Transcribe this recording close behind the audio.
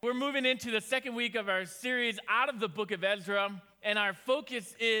We're moving into the second week of our series out of the book of Ezra, and our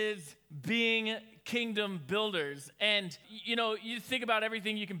focus is being kingdom builders. And, you think about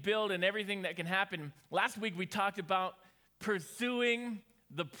everything you can build and everything that can happen. Last week, we talked about pursuing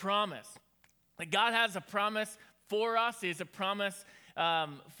the promise. That God has a promise for us. He has a promise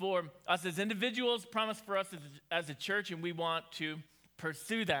for us as individuals, promise for us as a church, and we want to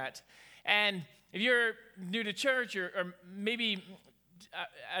pursue that. And if you're new to church or maybe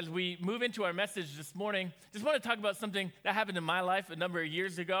as we move into our message this morning, just want to talk about something that happened in my life a number of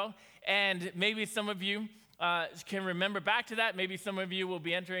years ago. And maybe some of you can remember back to that. Maybe some of you will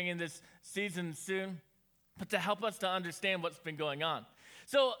be entering in this season soon. But to help us to understand what's been going on.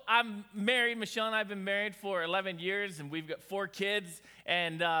 So I'm married. Michelle and I have been married for 11 years, and we've got 4 kids.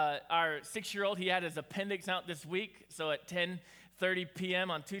 And our 6-year-old, he had his appendix out this week. So at 10:30 p.m.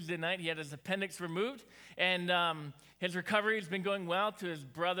 on Tuesday night, he had his appendix removed. And his recovery has been going well. To his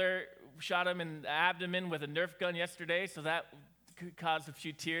brother shot him in the abdomen with a Nerf gun yesterday, so that could cause a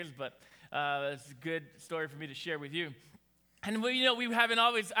few tears, but it's a good story for me to share with you. And we haven't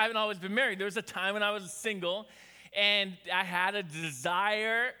always been married. There was a time when I was single, and I had a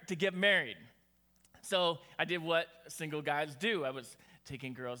desire to get married. So I did what single guys do. I was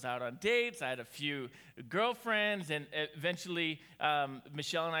taking girls out on dates. I had a few girlfriends, and eventually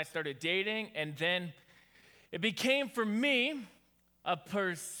Michelle and I started dating, and then it became for me a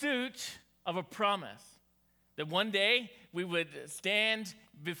pursuit of a promise that one day we would stand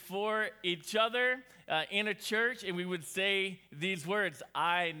before each other in a church and we would say these words,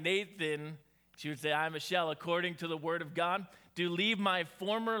 I, Nathan, she would say, I, Michelle, according to the word of God, do leave my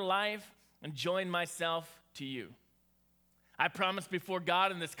former life and join myself to you. I promise before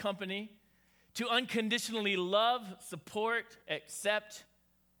God and this company to unconditionally love, support, accept,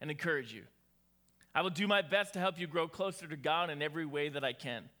 and encourage you. I will do my best to help you grow closer to God in every way that I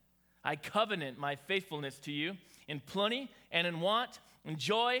can. I covenant my faithfulness to you in plenty and in want, in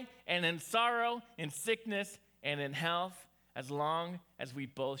joy and in sorrow, in sickness and in health, as long as we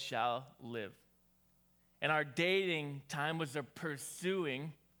both shall live. And our dating time was a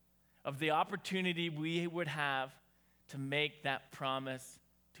pursuing of the opportunity we would have to make that promise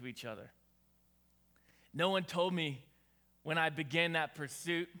to each other. No one told me when I began that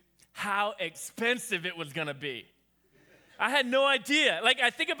pursuit how expensive it was going to be. I had no idea. Like I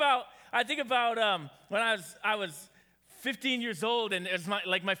think about when I was 15 years old, and it was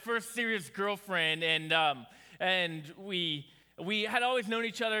my first serious girlfriend, and we had always known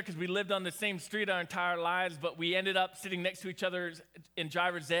each other because we lived on the same street our entire lives, but we ended up sitting next to each other in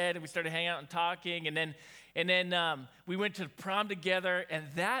driver's ed, and we started hanging out and talking, and then we went to prom together, and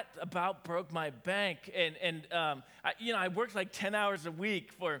that about broke my bank. I worked like 10 hours a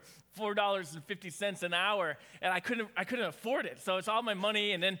week for $4.50 an hour, and I couldn't afford it. So it's all my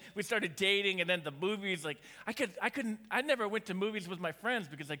money, and then we started dating, and then the movies. Like I never went to movies with my friends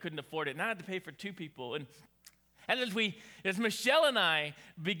because I couldn't afford it, and I had to pay for 2 people. And as Michelle and I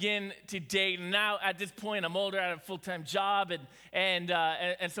begin to date, and now at this point I'm older, I have a full-time job, and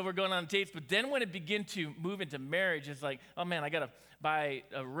so we're going on dates. But then when it began to move into marriage, it's like, oh man, I gotta buy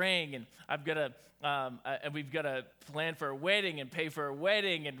a ring, and I've got to, and we've got to plan for a wedding and pay for a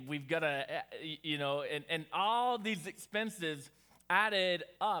wedding, and we've got to, and all these expenses added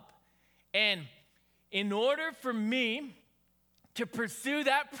up. And in order for me to pursue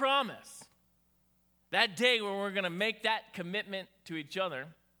that promise, that day when we're going to make that commitment to each other,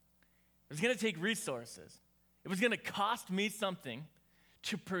 it was going to take resources. It was going to cost me something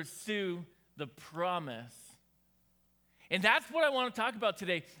to pursue the promise. And that's what I want to talk about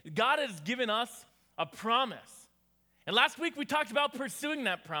today. God has given us a promise. And last week we talked about pursuing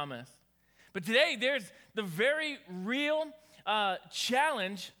that promise. But today there's the very real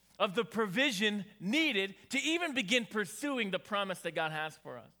challenge of the provision needed to even begin pursuing the promise that God has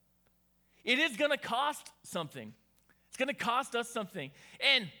for us. It is going to cost something. It's going to cost us something.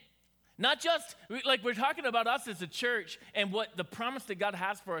 And not just, like we're talking about us as a church and what the promise that God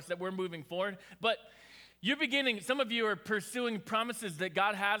has for us that we're moving forward, but some of you are pursuing promises that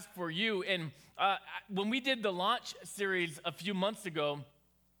God has for you. And when we did the launch series a few months ago,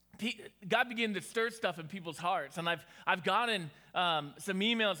 God began to stir stuff in people's hearts. And I've gotten some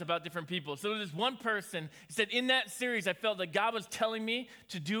emails about different people. So there's one person who said, in that series, I felt that God was telling me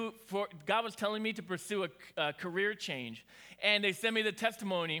to pursue a career change. And they sent me the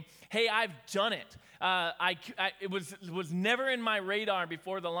testimony, hey, I've done it. It was never in my radar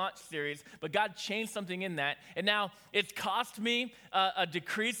before the launch series, but God changed something in that. And now it's cost me a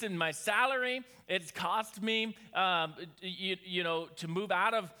decrease in my salary. It's cost me, to move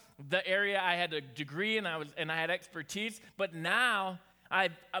out of the area I had a degree and I had expertise. But now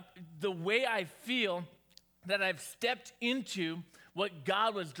the way I feel that I've stepped into what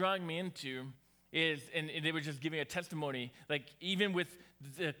God was drawing me into is, and they were just giving a testimony, like even with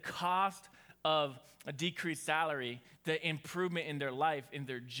the cost of a decreased salary, the improvement in their life, in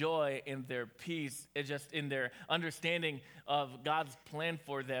their joy, in their peace, it just in their understanding of God's plan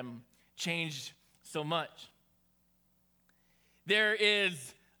for them changed so much. There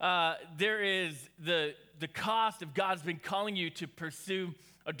is the cost of God's been calling you to pursue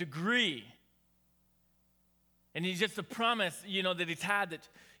a degree. And he's just a promise, that he's had that,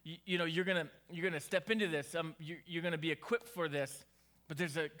 you're gonna step into this. You're gonna be equipped for this, but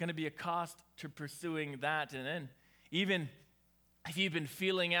there's gonna be a cost to pursuing that. And then even if you've been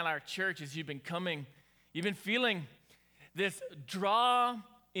feeling at our church as you've been coming, you've been feeling this draw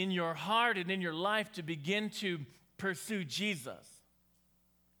in your heart and in your life to begin to pursue Jesus.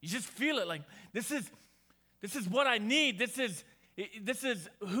 You just feel it like this is what I need. This is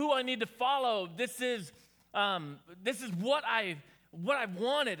who I need to follow. This is what I've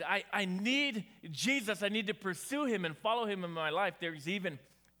wanted. I need Jesus. I need to pursue him and follow him in my life. There's even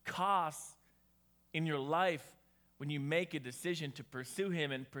costs in your life when you make a decision to pursue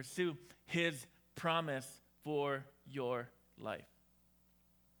him and pursue his promise for your life.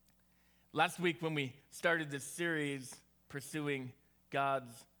 Last week when we started this series, Pursuing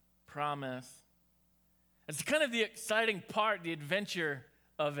God's Promise, it's kind of the exciting part, the adventure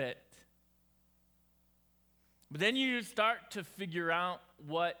of it. But then you start to figure out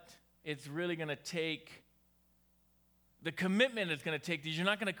what it's really going to take, the commitment it's going to take. You're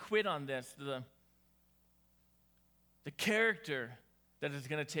not going to quit on this, the character that it's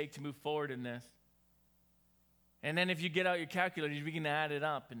going to take to move forward in this. And then if you get out your calculator, you begin to add it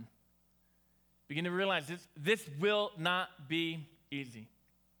up and begin to realize this will not be easy.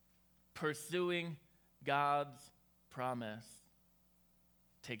 Pursuing God's promise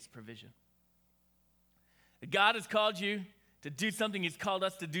takes provision. God has called you to do something. He's called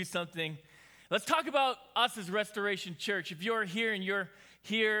us to do something. Let's talk about us as Restoration Church. If you're here and you're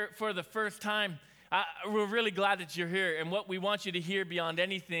here for the first time, we're really glad that you're here. And what we want you to hear beyond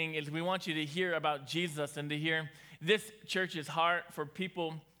anything is we want you to hear about Jesus and to hear this church's heart for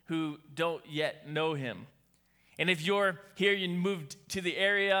people who don't yet know him. And if you're here, you moved to the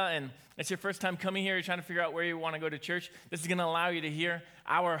area and it's your first time coming here, you're trying to figure out where you want to go to church, this is going to allow you to hear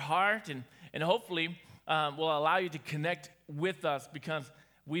our heart and hopefully will allow you to connect with us because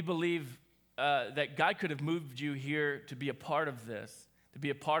we believe that God could have moved you here to be a part of this, to be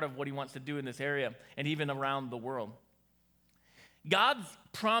a part of what he wants to do in this area and even around the world. God's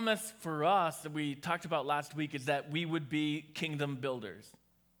promise for us that we talked about last week is that we would be kingdom builders.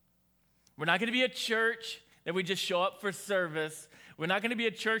 We're not going to be a church that we just show up for service. We're not going to be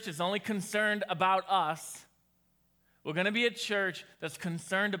a church that's only concerned about us. We're going to be a church that's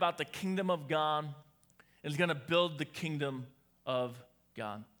concerned about the kingdom of God and is going to build the kingdom of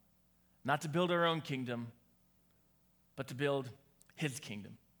God. Not to build our own kingdom, but to build his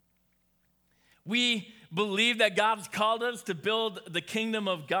kingdom. We believe that God's called us to build the kingdom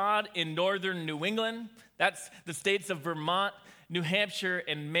of God in northern New England. That's the states of Vermont, New Hampshire,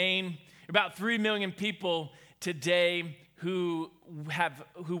 and Maine. About 3 million people today who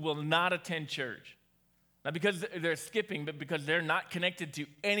will not attend church. Not because they're skipping, but because they're not connected to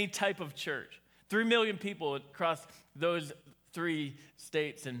any type of church. 3 million people across those 3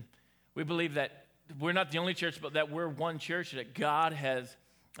 states. And we believe that we're not the only church, but that we're one church that God has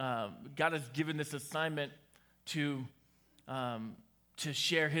given this assignment to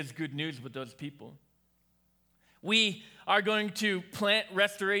share his good news with those people. We are going to plant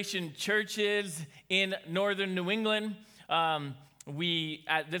restoration churches in northern New England.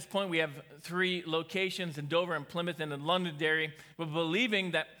 At this point, we have 3 locations in Dover and Plymouth and in Londonderry. We're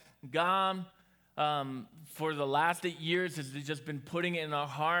believing that God, for the last 8 years, has just been putting it in our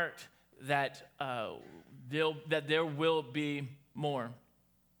heart that there will be more.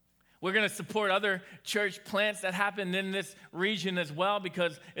 We're going to support other church plants that happen in this region as well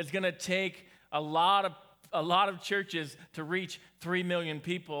because it's going to take a lot of churches to reach 3 million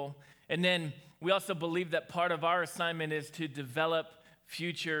people. And then we also believe that part of our assignment is to develop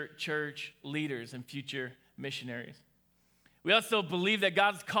future church leaders and future missionaries. We also believe that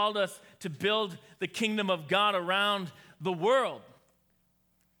God's called us to build the kingdom of God around the world.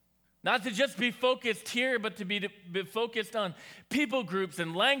 Not to just be focused here, but to be focused on people groups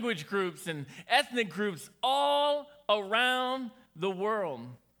and language groups and ethnic groups all around the world.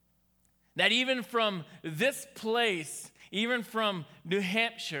 That even from this place, even from New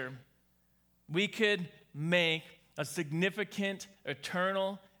Hampshire, we could make a significant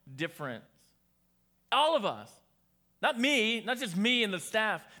eternal difference. All of us. Not me, not just me and the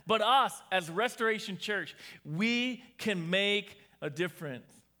staff, but us as Restoration Church. We can make a difference.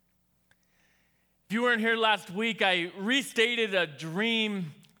 If you weren't here last week, I restated a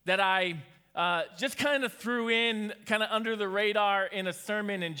dream that I just kind of threw in, kind of under the radar in a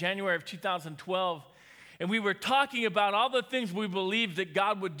sermon in January of 2012. And we were talking about all the things we believed that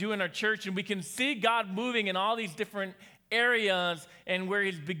God would do in our church. And we can see God moving in all these different areas and where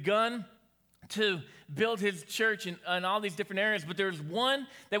he's begun to build his church in all these different areas. But there's one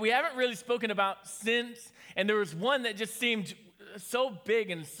that we haven't really spoken about since. And there was one that just seemed so big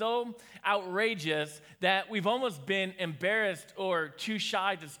and so outrageous that we've almost been embarrassed or too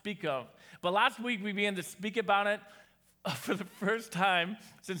shy to speak of. But last week we began to speak about it for the first time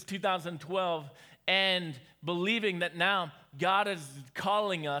since 2012 and believing that now God is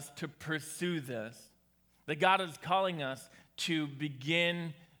calling us to pursue this, that God is calling us to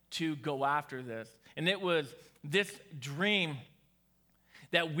begin to go after this. And it was this dream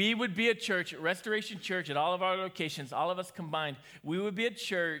that we would be a church, Restoration Church, at all of our locations, all of us combined, we would be a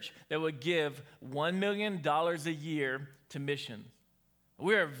church that would give $1 million a year to missions.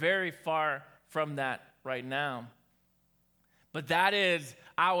 We are very far from that right now. But that is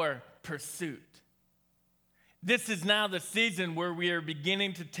our pursuit. This is now the season where we are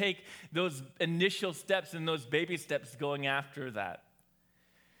beginning to take those initial steps and those baby steps going after that.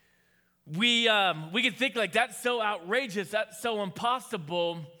 We can think like that's so outrageous, that's so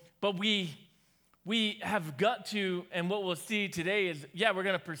impossible, but we have got to, and what we'll see today is, we're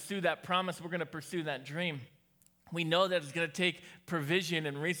going to pursue that promise, we're going to pursue that dream. We know that it's going to take provision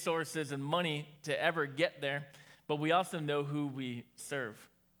and resources and money to ever get there, but we also know who we serve.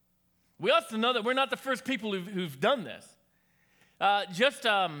 We also know that we're not the first people who've done this. I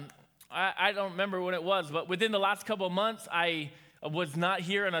don't remember when it was, but within the last couple of months, I was not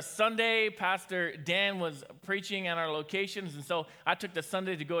here on a Sunday. Pastor Dan was preaching at our locations, and so I took the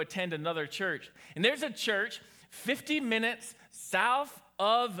Sunday to go attend another church. And there's a church 50 minutes south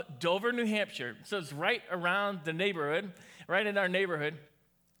of Dover, New Hampshire. So it's right around the neighborhood, right in our neighborhood.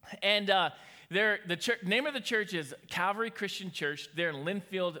 And the name of the church is Calvary Christian Church. They're in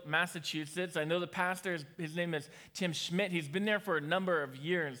Lynnfield, Massachusetts. I know the pastor, his name is Tim Schmidt. He's been there for a number of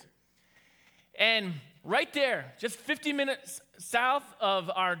years. And right there, just 50 minutes south of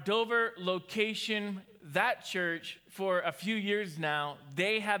our Dover location, that church, for a few years now,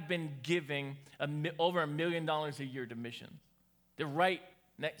 they have been giving over $1 million a year to missions. They're right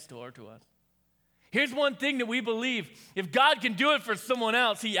next door to us. Here's one thing that we believe. If God can do it for someone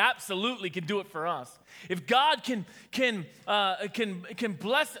else, he absolutely can do it for us. If God can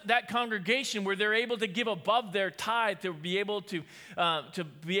bless that congregation where they're able to give above their tithe to be able to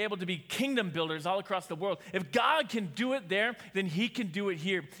be kingdom builders all across the world. If God can do it there, then he can do it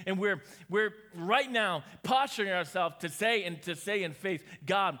here. And we're right now posturing ourselves to say in faith,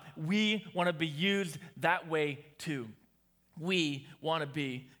 God, we want to be used that way too. We want to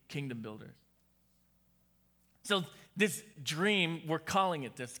be kingdom builders. So this dream, we're calling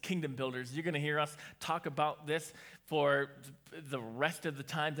it this, Kingdom Builders. You're going to hear us talk about this for the rest of the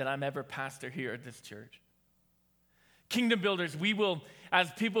time that I'm ever pastor here at this church. Kingdom Builders, we will,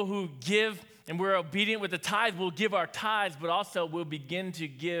 as people who give and we're obedient with the tithe, we'll give our tithes, but also we'll begin to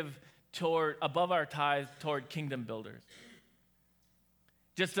give above our tithe toward Kingdom Builders.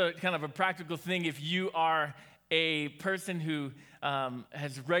 Just a kind of a practical thing, if you are a person who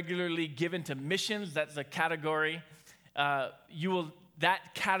has regularly given to missions, that's a category.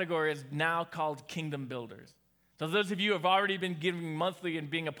 That category is now called Kingdom Builders. So those of you who have already been giving monthly and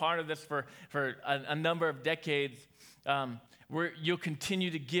being a part of this for a number of decades, you'll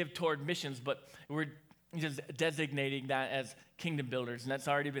continue to give toward missions, but we're just designating that as Kingdom Builders, and that's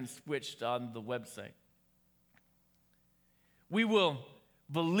already been switched on the website. We will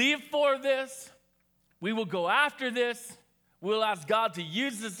believe for this. We will go after this. We'll ask God to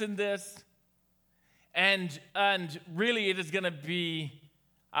use us in this. And really it is going to be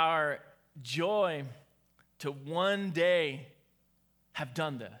our joy to one day have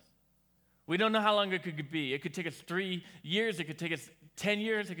done this. We don't know how long it could be. It could take us 3 years. It could take us 10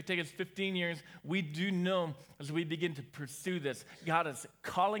 years. It could take us 15 years. We do know as we begin to pursue this, God is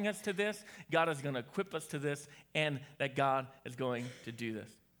calling us to this. God is going to equip us to this, and that God is going to do this.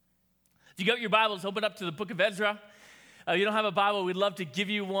 If you got your Bibles, open up to the book of Ezra. If you don't have a Bible, we'd love to give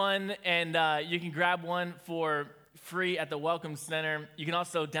you one, and you can grab one for free at the Welcome Center. You can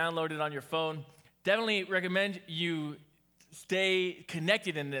also download it on your phone. Definitely recommend you stay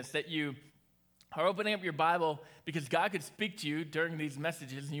connected in this, that you are opening up your Bible because God could speak to you during these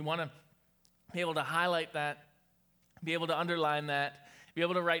messages, and you want to be able to highlight that, be able to underline that, be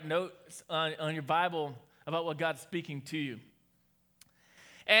able to write notes on your Bible about what God's speaking to you.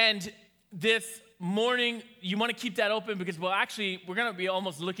 And this morning, you want to keep that open because, we're going to be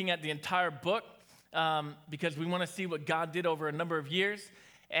almost looking at the entire book because we want to see what God did over a number of years.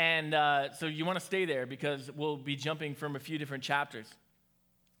 And so you want to stay there because we'll be jumping from a few different chapters.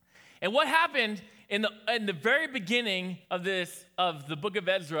 And what happened in the very beginning of the book of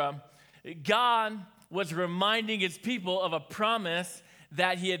Ezra, God was reminding his people of a promise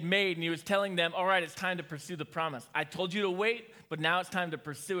that he had made, and he was telling them, all right, it's time to pursue the promise. I told you to wait, but now it's time to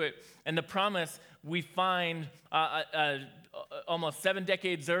pursue it. And the promise we find almost 7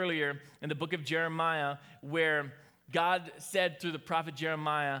 decades earlier in the book of Jeremiah, where God said through the prophet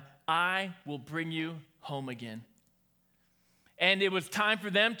Jeremiah, I will bring you home again. And it was time for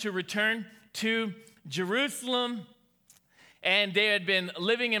them to return to Jerusalem. And they had been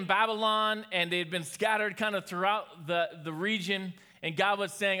living in Babylon, and they had been scattered kind of throughout the region. And God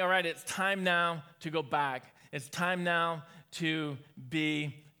was saying, all right, it's time now to go back. It's time now to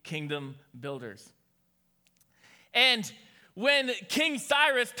be kingdom builders. And when King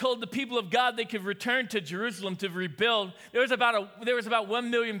Cyrus told the people of God they could return to Jerusalem to rebuild, there was about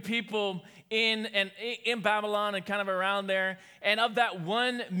 1 million people in Babylon and kind of around there. And of that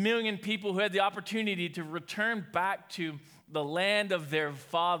 1 million people who had the opportunity to return back to the land of their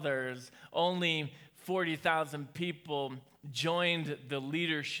fathers, only 40,000 people joined the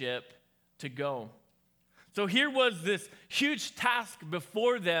leadership to go. So here was this huge task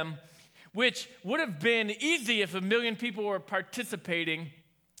before them, which would have been easy if 1 million people were participating,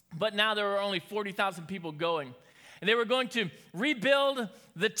 but now there were only 40,000 people going. And they were going to rebuild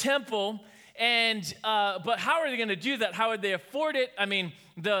the temple, but how are they going to do that? How would they afford it? I mean,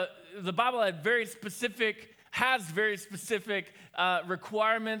 the Bible has very specific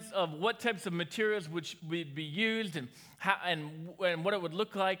requirements of what types of materials would be used and what it would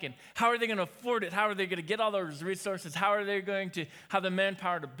look like, and how are they going to afford it? How are they going to get all those resources? How are they going to have the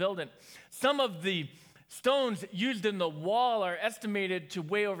manpower to build it? Some of the stones used in the wall are estimated to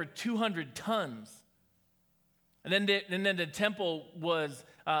weigh over 200 tons. And then the temple was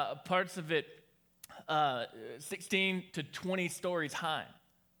parts of it 16 to 20 stories high.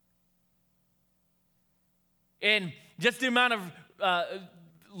 And just the amount of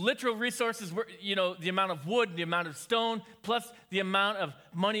literal resources, the amount of wood, the amount of stone, plus the amount of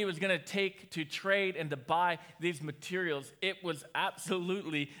money it was going to take to trade and to buy these materials, it was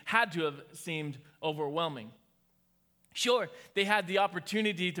absolutely had to have seemed overwhelming. Sure, they had the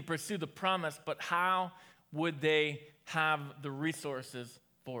opportunity to pursue the promise, but how would they have the resources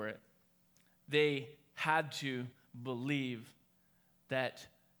for it? They had to believe that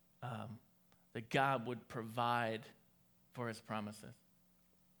God would provide for his promises.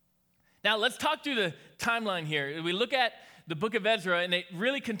 Now, let's talk through the timeline here. We look at the book of Ezra, and it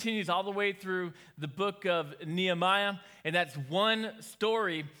really continues all the way through the book of Nehemiah, and that's one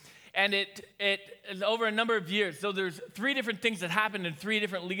story, and it is over a number of years. So there's 3 different things that happened and 3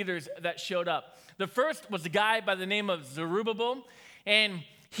 different leaders that showed up. The first was a guy by the name of Zerubbabel, and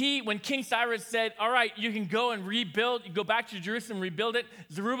when King Cyrus said, all right, you can go and rebuild, you go back to Jerusalem, rebuild it,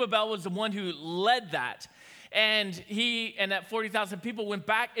 Zerubbabel was the one who led that. And he and that 40,000 people went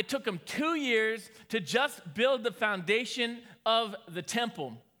back. It took them 2 years to just build the foundation of the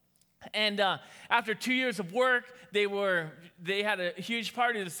temple. And after 2 years of work, they had a huge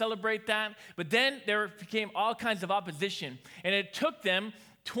party to celebrate that. But then there became all kinds of opposition. And it took them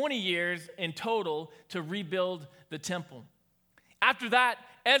 20 years in total to rebuild the temple. After that,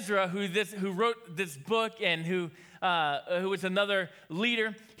 Ezra, who wrote this book and who was another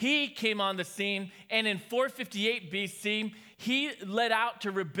leader, he came on the scene, and in 458 BC, he led out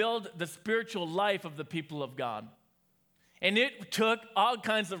to rebuild the spiritual life of the people of God. And it took all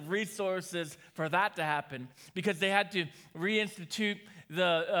kinds of resources for that to happen because they had to reinstitute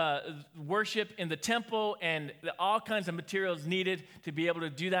the worship in the temple and all kinds of materials needed to be able to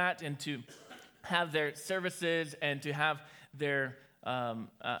do that and to have their services and to have their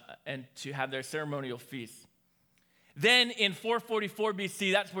ceremonial feasts. Then in 444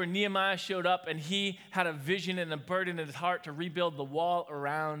 BC, that's where Nehemiah showed up, and he had a vision and a burden in his heart to rebuild the wall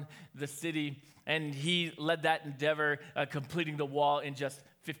around the city, and he led that endeavor, completing the wall in just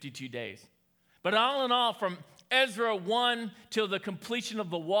 52 days. But all in all, from Ezra 1 till the completion of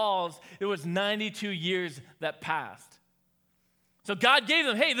the walls, it was 92 years that passed. So God gave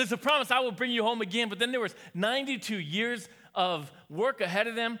them, hey, there's a promise, I will bring you home again, but then there was 92 years of work ahead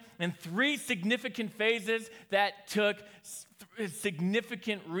of them and 3 significant phases that took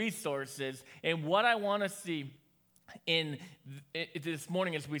significant resources. And what I want to see in this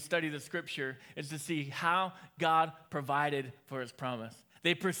morning as we study the scripture is to see how God provided for his promise.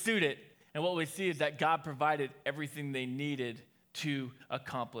 They pursued it, And what we see is that God provided everything they needed to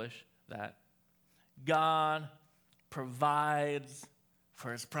accomplish that. God provides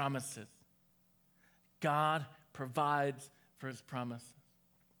for his promises. God provides for his promises.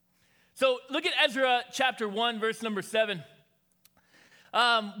 So look at Ezra chapter 1, verse number 7.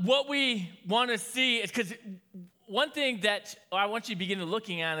 What we want to see is, because one thing that I want you to begin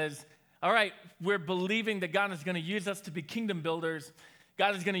looking at is, all right, we're believing that God is going to use us to be kingdom builders.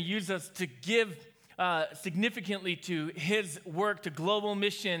 God is going to use us to give significantly to his work, to global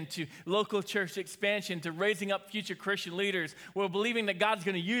mission, to local church expansion, to raising up future Christian leaders. We're believing that God's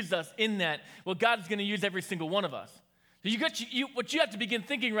going to use us in that. Well, God's going to use every single one of us. So what you have to begin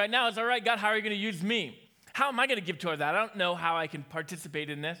thinking right now is, all right, God, how are you going to use me? How am I going to give toward that? I don't know how I can participate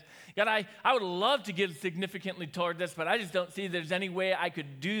in this. God, I would love to give significantly toward this, but I just don't see there's any way I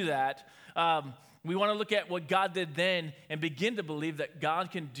could do that. We want to look at what God did then and begin to believe that God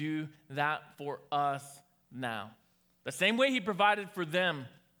can do that for us now. The same way he provided for them,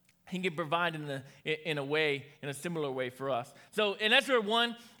 he can provide in a similar way for us. So in Ezra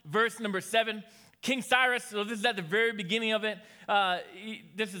 1, verse number 7, King Cyrus, so this is at the very beginning of it.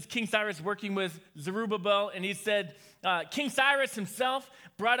 This is King Cyrus working with Zerubbabel, and he said, King Cyrus himself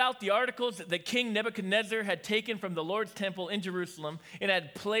brought out the articles that King Nebuchadnezzar had taken from the Lord's temple in Jerusalem and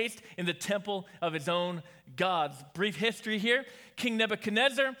had placed in the temple of his own gods. Brief history here. King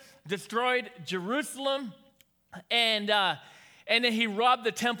Nebuchadnezzar destroyed Jerusalem, and then he robbed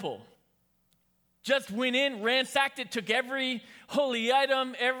the temple. Just went in, ransacked it, took every holy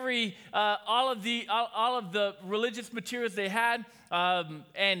item, all of the religious materials they had,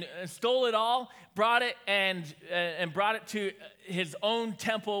 and stole it all, brought it and brought it to his own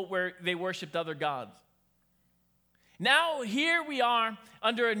temple where they worshipped other gods. Now here we are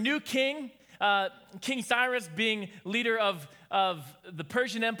under a new king, King Cyrus being leader of the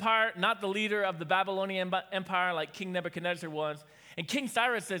Persian Empire, not the leader of the Babylonian Empire like King Nebuchadnezzar was. And King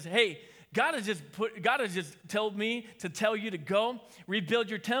Cyrus says, hey, God has just told me to tell you to go, rebuild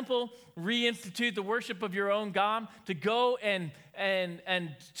your temple, reinstitute the worship of your own God, to go and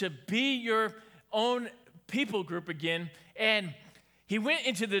to be your own people group again. And he went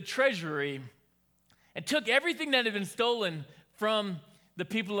into the treasury and took everything that had been stolen from the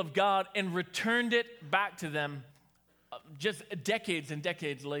people of God and returned it back to them just decades and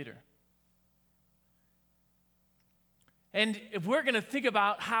decades later. And if we're going to think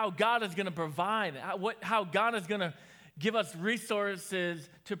about how God is going to provide, how God is going to give us resources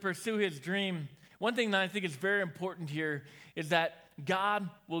to pursue his dream, one thing that I think is very important here is that God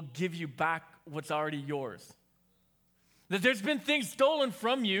will give you back what's already yours. That there's been things stolen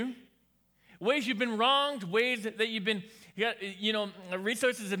from you, ways you've been wronged, ways that you've been,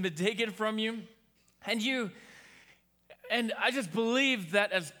 resources have been taken from you, and I just believe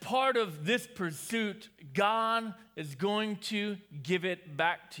that as part of this pursuit, God is going to give it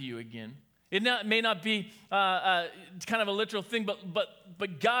back to you again. It may not be kind of a literal thing,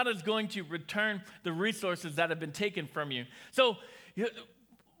 but God is going to return the resources that have been taken from you. So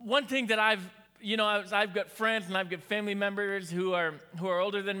one thing that I've got friends and I've got family members who are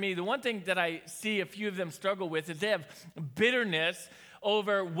older than me. The one thing that I see a few of them struggle with is they have bitterness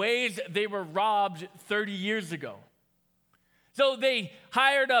over ways they were robbed 30 years ago. So they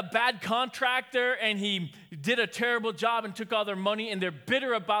hired a bad contractor and he did a terrible job and took all their money, and they're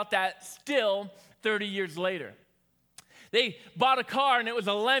bitter about that still 30 years later. They bought a car and it was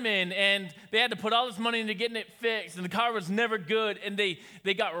a lemon, and they had to put all this money into getting it fixed, and the car was never good, and they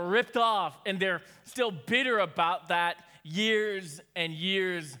got ripped off, and they're still bitter about that years and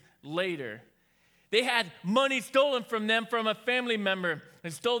years later. They had money stolen from them from a family member. They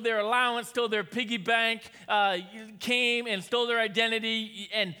stole their allowance, stole their piggy bank, came and stole their identity,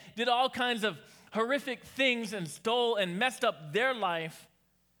 and did all kinds of horrific things and stole and messed up their life,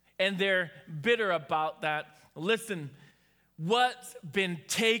 and they're bitter about that. Listen, what's been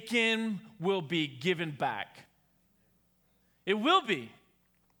taken will be given back. It will be.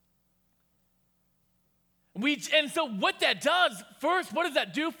 And so what that does, first, what does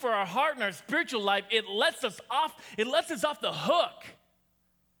that do for our heart and our spiritual life? It lets us off the hook.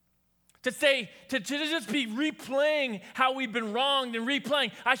 To just be replaying how we've been wronged, and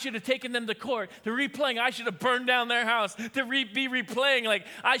replaying, I should have taken them to court, to replaying, I should have burned down their house, to be replaying, like,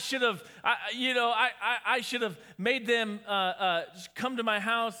 I should have made them come to my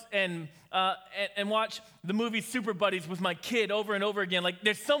house and watch the movie Super Buddies with my kid over and over again. Like,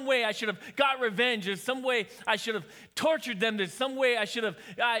 there's some way I should have got revenge. There's some way I should have tortured them. There's some way I should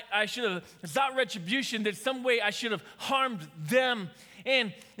have sought retribution. There's some way I should have harmed them.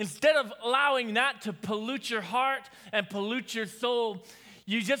 And instead of allowing that to pollute your heart and pollute your soul,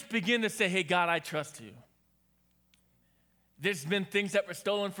 you just begin to say, hey, God, I trust you. There's been things that were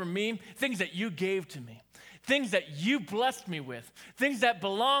stolen from me, things that you gave to me, things that you blessed me with, things that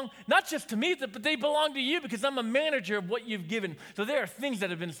belong not just to me, but they belong to you because I'm a manager of what you've given. So there are things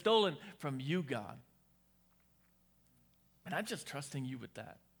that have been stolen from you, God. And I'm just trusting you with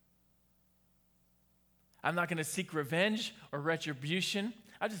that. I'm not going to seek revenge or retribution.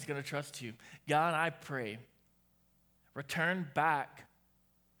 I'm just going to trust you. God, I pray, return back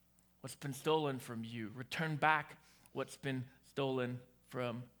what's been stolen from you. Return back what's been stolen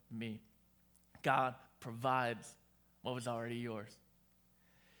from me. God provides what was already yours.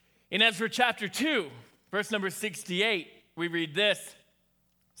 In Ezra chapter 2, verse number 68, we read this. It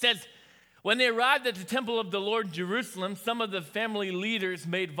says, when they arrived at the temple of the Lord in Jerusalem, some of the family leaders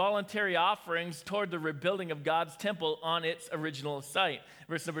made voluntary offerings toward the rebuilding of God's temple on its original site.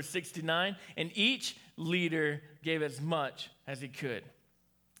 Verse number 69, and each leader gave as much as he could.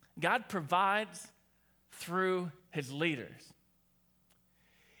 God provides through his leaders.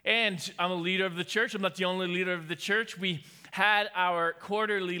 And I'm a leader of the church. I'm not the only leader of the church. We had our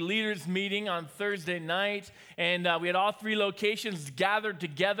quarterly leaders meeting on Thursday night, and we had all 3 locations gathered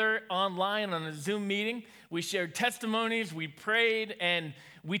together online on a Zoom meeting. We shared testimonies, we prayed, and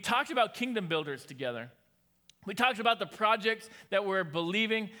we talked about kingdom builders together. We talked about the projects that we're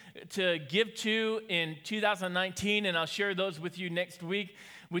believing to give to in 2019, and I'll share those with you next week.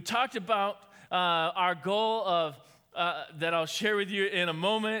 We talked about our goal of that I'll share with you in a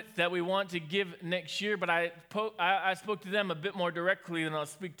moment that we want to give next year, but I spoke to them a bit more directly than I'll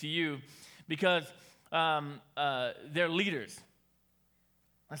speak to you because they're leaders.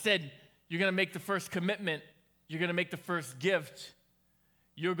 I said, you're going to make the first commitment. You're going to make the first gift.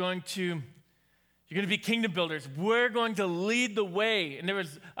 You're going to be kingdom builders. We're going to lead the way. And there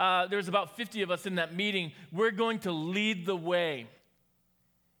was about 50 of us in that meeting. We're going to lead the way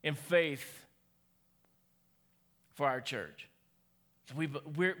in faith for our church. So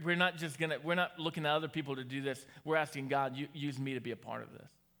we're not looking at other people to do this. We're asking God, use me to be a part of this.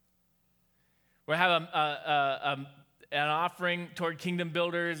 We're having an offering toward kingdom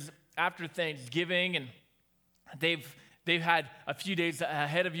builders after Thanksgiving, and they've had a few days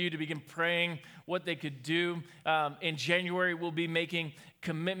ahead of you to begin praying what they could do. In January, we'll be making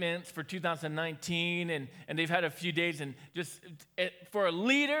commitments for 2019, and they've had a few days. And for a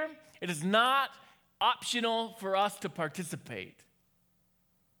leader, it is not optional for us to participate.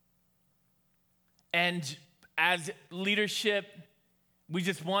 And as leadership, we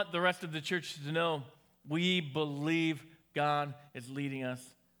just want the rest of the church to know we believe God is leading us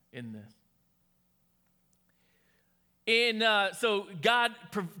in this. So God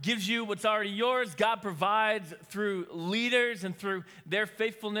gives you what's already yours. God provides through leaders and through their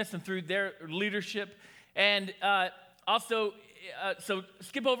faithfulness and through their leadership. And so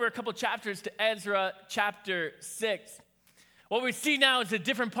skip over a couple chapters to Ezra chapter 6. What we see now is a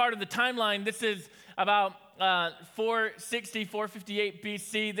different part of the timeline. This is about 460, 458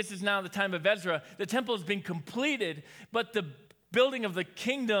 BC. This is now the time of Ezra. The temple has been completed, but the building of the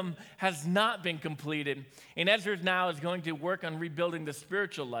kingdom has not been completed. And Ezra now is going to work on rebuilding the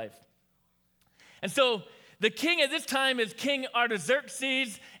spiritual life. And so the king at this time is King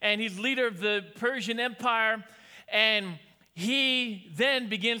Artaxerxes, and he's leader of the Persian Empire. And he then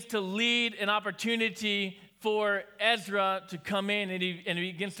begins to lead an opportunity for Ezra to come in, and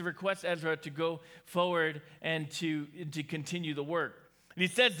he begins to request Ezra to go forward and to continue the work. And he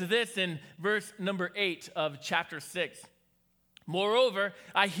says this in verse number 8 of chapter 6. Moreover,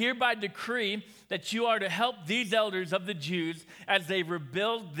 I hereby decree that you are to help these elders of the Jews as they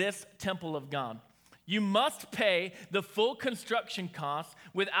rebuild this temple of God. You must pay the full construction costs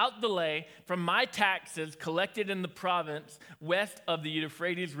without delay from my taxes collected in the province west of the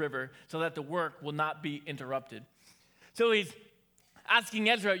Euphrates River so that the work will not be interrupted. So he's asking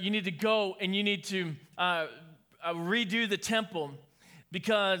Ezra, you need to go and you need to redo the temple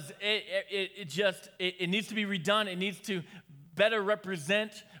because it needs to be redone. It needs to better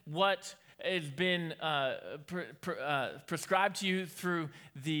represent what has been prescribed to you through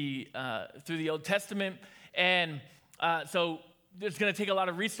the Old Testament. And so it's going to take a lot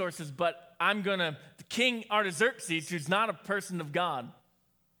of resources, but King Artaxerxes, who's not a person of God,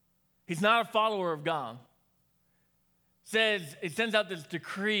 he's not a follower of God, it sends out this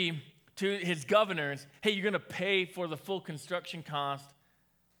decree to his governors, hey, you're going to pay for the full construction cost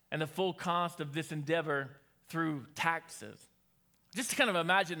and the full cost of this endeavor through taxes. Just to kind of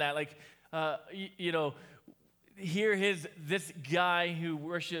imagine that, this guy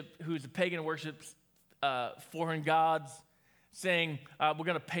who's a pagan, worships foreign gods, saying, we're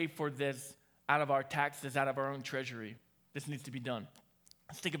going to pay for this out of our taxes, out of our own treasury. This needs to be done.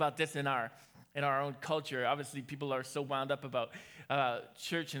 Let's think about this in our own culture. Obviously, people are so wound up about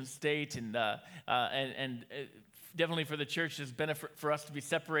church and state, and definitely for the church, there's benefit for us to be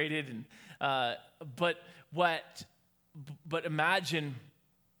separated. But imagine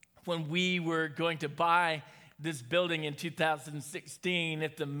when we were going to buy this building in 2016,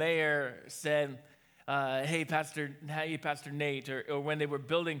 if the mayor said, hey, Pastor Nate, or when they were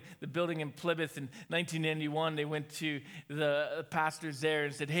building the building in Plymouth in 1991, they went to the pastors there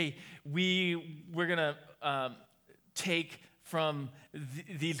and said, hey, we're going to take from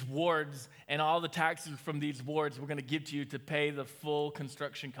these wards, and all the taxes from these wards we're going to give to you to pay the full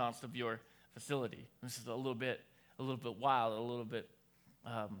construction cost of your facility. This is a little bit wild, a little bit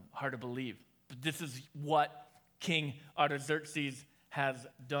hard to believe. But this is what King Artaxerxes has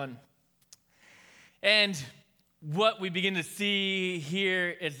done. And what we begin to see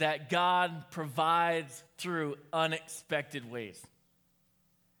here is that God provides through unexpected ways.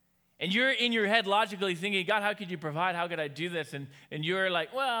 And you're in your head logically thinking, God, how could you provide? How could I do this? And you're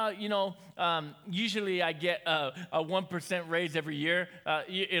like, well, usually I get a 1% raise every year,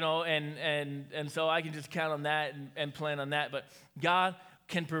 and so I can just count on that and plan on that. But God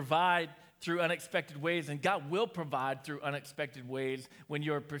can provide through unexpected ways, and God will provide through unexpected ways when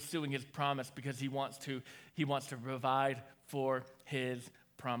you're pursuing His promise, because He wants to provide for His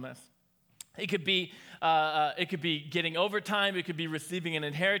promise. It could be getting overtime. It could be receiving an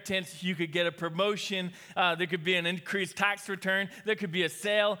inheritance. You could get a promotion. There could be an increased tax return. There could be a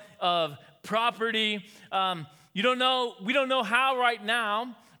sale of property. We don't know how right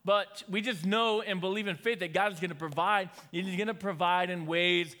now, but we just know and believe in faith that God is going to provide. He's going to provide in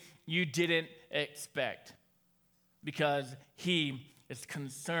ways you didn't expect, because He is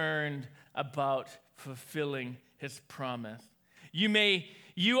concerned about fulfilling His promise.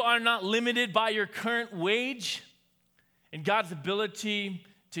 You are not limited by your current wage and God's ability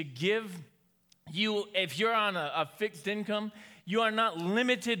to give you. If you're on a fixed income, you are not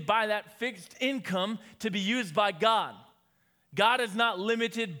limited by that fixed income to be used by God. God is not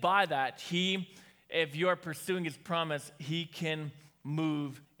limited by that. If you're pursuing His promise, He can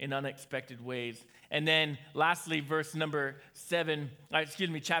move in unexpected ways. And then lastly, chapter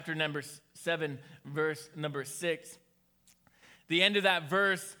number 7, verse number 6. The end of that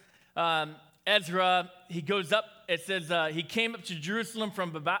verse, Ezra, he goes up. It says, he came up to Jerusalem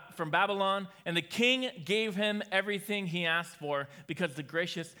from Babylon, and the king gave him everything he asked for, because the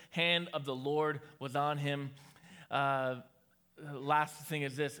gracious hand of the Lord was on him. Last thing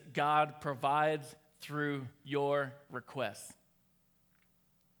is this: God provides through your requests.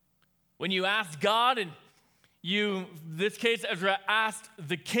 When you ask God, and this case, Ezra asked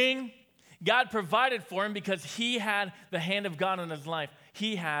the king, God provided for him because he had the hand of God in his life.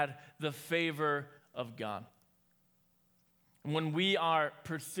 He had the favor of God. And when we are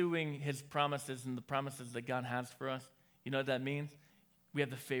pursuing His promises and the promises that God has for us, you know what that means? We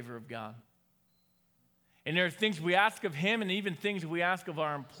have the favor of God. And there are things we ask of Him, and even things we ask of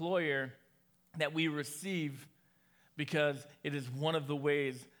our employer, that we receive because it is one of the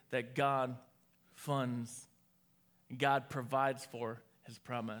ways that God funds, God provides for His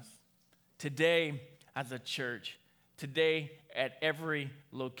promise. Today, as a church, today at every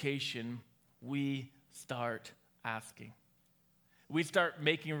location, we start asking. We start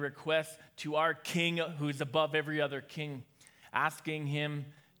making requests to our King who's above every other king, asking Him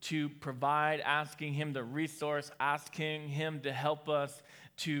to provide, asking Him to resource, asking Him to help us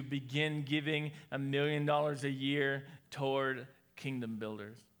to begin giving $1 million a year toward kingdom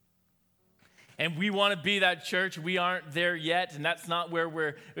builders. And we want to be that church. We aren't there yet, and that's not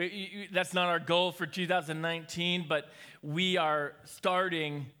that's not our goal for 2019, but we are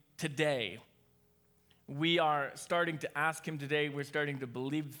starting today. We are starting to ask Him today. We're starting to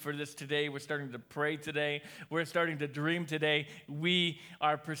believe for this today. We're starting to pray today. We're starting to dream today. We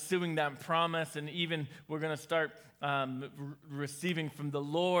are pursuing that promise, and even we're going to start receiving from the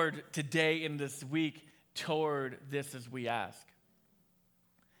Lord today in this week toward this as we ask.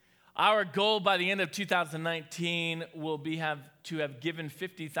 Our goal by the end of 2019 will be to have given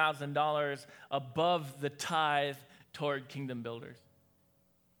 $50,000 above the tithe toward kingdom builders.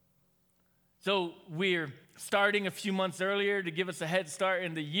 So we're starting a few months earlier to give us a head start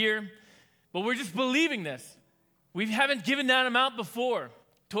in the year, but we're just believing this. We haven't given that amount before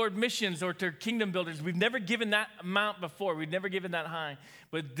toward missions or to kingdom builders. We've never given that amount before. We've never given that high,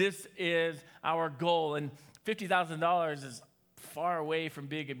 but this is our goal. And $50,000 is far away from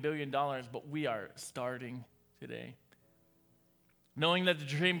being $1 billion, but we are starting today. Knowing that the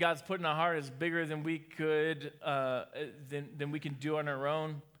dream God's put in our heart is bigger than we could, than we can do on our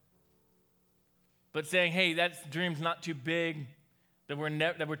own. But saying, hey, that dream's not too big,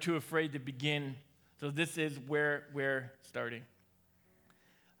 that we're too afraid to begin. So this is where we're starting.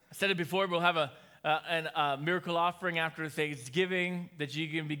 I said it before, we'll have a miracle offering after Thanksgiving that you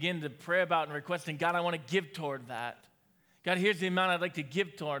can begin to pray about and request. And God, I want to give toward that. God, here's the amount I'd like to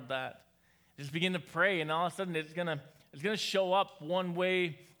give toward that. Just begin to pray, and all of a sudden it's gonna show up one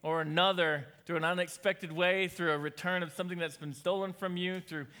way or another, through an unexpected way, through a return of something that's been stolen from you,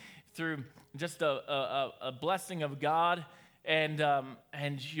 through just a blessing of God, and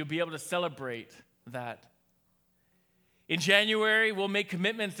you'll be able to celebrate that. In January, we'll make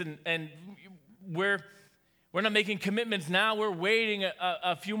commitments, and we're not making commitments now. We're waiting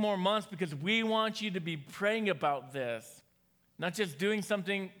a few more months because we want you to be praying about this, not just doing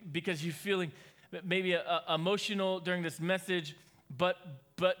something because you're feeling maybe emotional during this message, but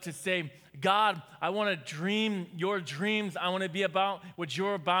to say, God, I want to dream your dreams. I want to be about what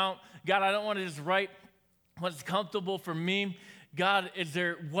you're about. God, I don't want to just write what's comfortable for me. God,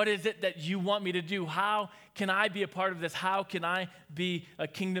 what is it that you want me to do? How can I be a part of this? How can I be a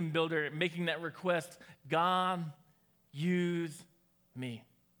kingdom builder? Making that request, God, use me.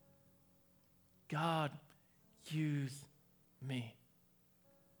 God, use me.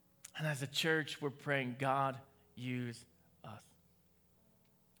 And as a church, we're praying, God, use us.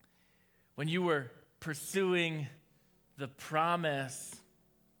 When you were pursuing the promise,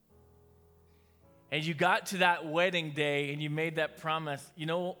 and you got to that wedding day and you made that promise,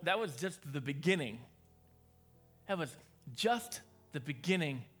 that was just the beginning. That was just the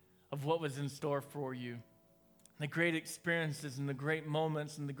beginning of what was in store for you. The great experiences and the great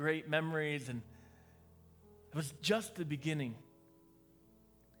moments and the great memories, and it was just the beginning.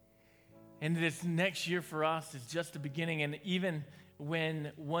 And this next year for us is just the beginning. And even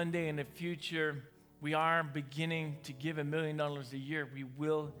when one day in the future we are beginning to give $1 million a year, we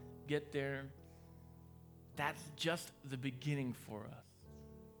will get there. That's just the beginning for us.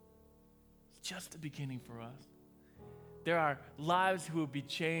 It's just the beginning for us. There are lives who will be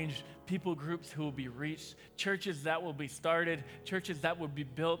changed, people groups who will be reached, churches that will be started, churches that will be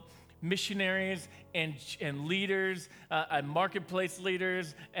built, missionaries and leaders, and marketplace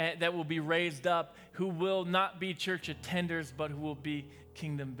leaders that will be raised up, who will not be church attenders, but who will be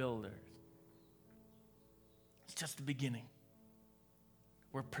kingdom builders. It's just the beginning.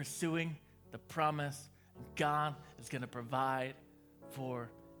 We're pursuing the promise. God is going to provide for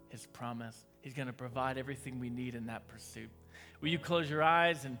his promise. He's going to provide everything we need in that pursuit. Will you close your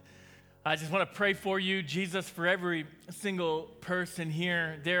eyes? And I just want to pray for you, Jesus, for every single person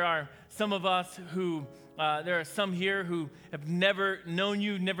here. There are some of us there are some here who have never known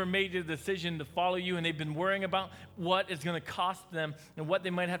you, never made a decision to follow you, and they've been worrying about what is going to cost them and what they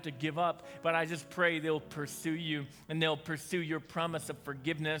might have to give up. But I just pray they'll pursue you, and they'll pursue your promise of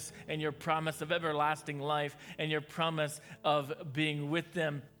forgiveness and your promise of everlasting life and your promise of being with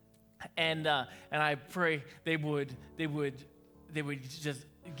them. And I pray they would just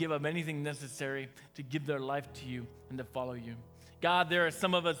give up anything necessary to give their life to you and to follow you. God, there are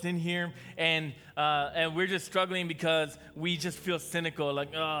some of us in here, and we're just struggling because we just feel cynical,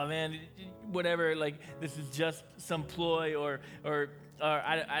 like, oh man, whatever, like this is just some ploy, or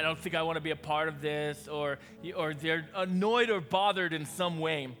I don't think I want to be a part of this, or they're annoyed or bothered in some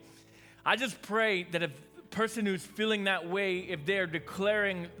way. I just pray that if a person who's feeling that way, if they're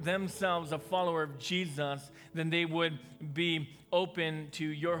declaring themselves a follower of Jesus, then they would be open to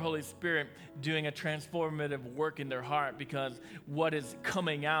your Holy Spirit doing a transformative work in their heart, because what is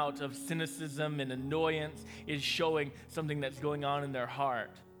coming out of cynicism and annoyance is showing something that's going on in their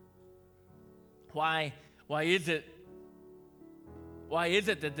heart. Why is it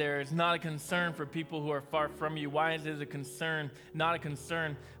that there is not a concern for people who are far from you? Why is it not a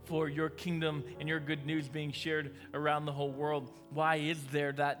concern for your kingdom and your good news being shared around the whole world? Why is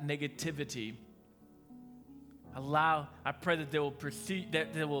there that negativity? I pray that they will proceed,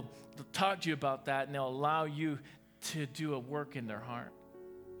 that they will talk to you about that, and they'll allow you to do a work in their heart.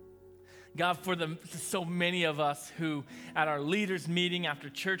 God, for so many of us who at our leaders meeting after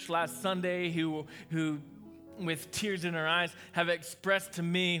church last Sunday, who with tears in our eyes have expressed to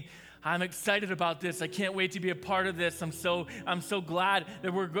me, I'm excited about this. I can't wait to be a part of this. I'm so glad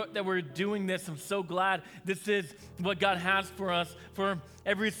that we're doing this. I'm so glad this is what God has for us. For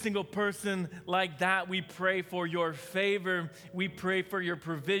every single person like that, we pray for your favor. We pray for your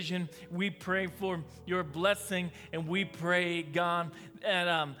provision. We pray for your blessing, and we pray, God,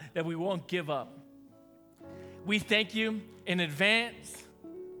 that we won't give up. We thank you in advance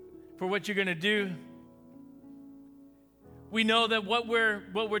for what you're going to do. We know that what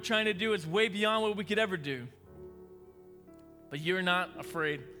we're trying to do is way beyond what we could ever do. But you're not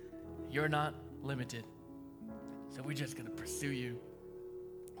afraid. You're not limited. So we're just going to pursue you.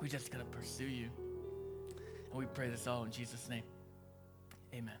 We just got to pursue you. And we pray this all in Jesus' name.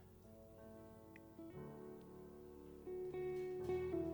 Amen.